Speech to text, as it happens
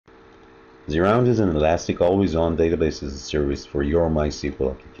Xeround is an elastic always-on database as a service for your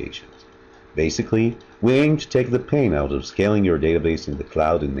MySQL applications. Basically, we aim to take the pain out of scaling your database in the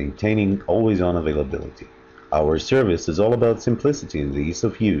cloud and maintaining always-on availability. Our service is all about simplicity and the ease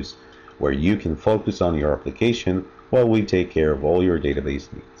of use, where you can focus on your application while we take care of all your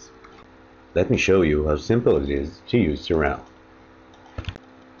database needs. Let me show you how simple it is to use Xeround.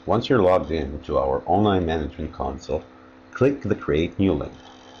 Once you're logged in to our online management console, click the Create New link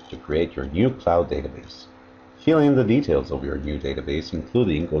to create your new cloud database. Fill in the details of your new database,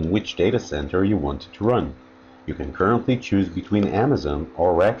 including on which data center you want it to run. You can currently choose between Amazon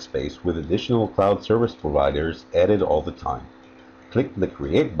or Rackspace with additional cloud service providers added all the time. Click the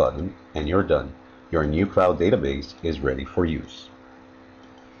Create button and you're done. Your new cloud database is ready for use.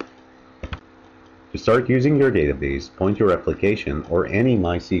 To start using your database, point your application or any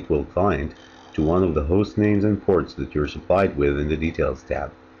MySQL client to one of the host names and ports that you're supplied with in the Details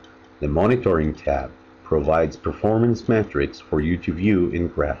tab. The Monitoring tab provides performance metrics for you to view in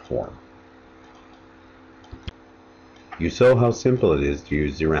graph form. You saw how simple it is to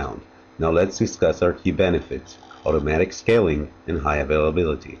use Xeround. Now let's discuss our key benefits: automatic scaling and high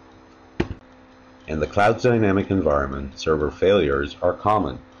availability. In the cloud's dynamic environment, server failures are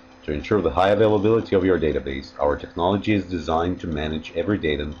common. To ensure the high availability of your database, our technology is designed to manage every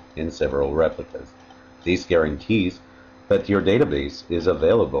datum in several replicas. This guarantees that your database is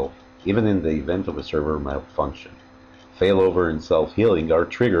available even in the event of a server malfunction. Failover and self-healing are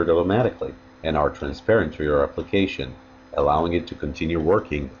triggered automatically and are transparent to your application, allowing it to continue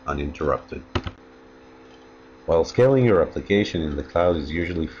working uninterrupted. While scaling your application in the cloud is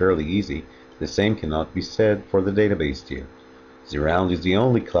usually fairly easy, the same cannot be said for the database tier. Xeround is the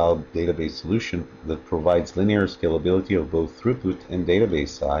only cloud database solution that provides linear scalability of both throughput and database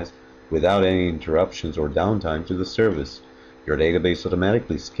size without any interruptions or downtime to the service. Your database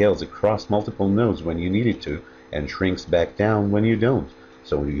automatically scales across multiple nodes when you need it to and shrinks back down when you don't,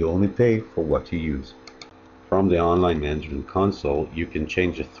 so you only pay for what you use. From the online management console, you can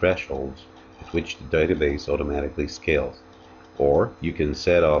change the thresholds at which the database automatically scales, or you can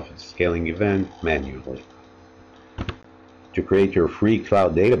set off a scaling event manually. To create your free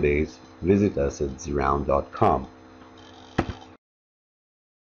cloud database, visit us at xeround.com.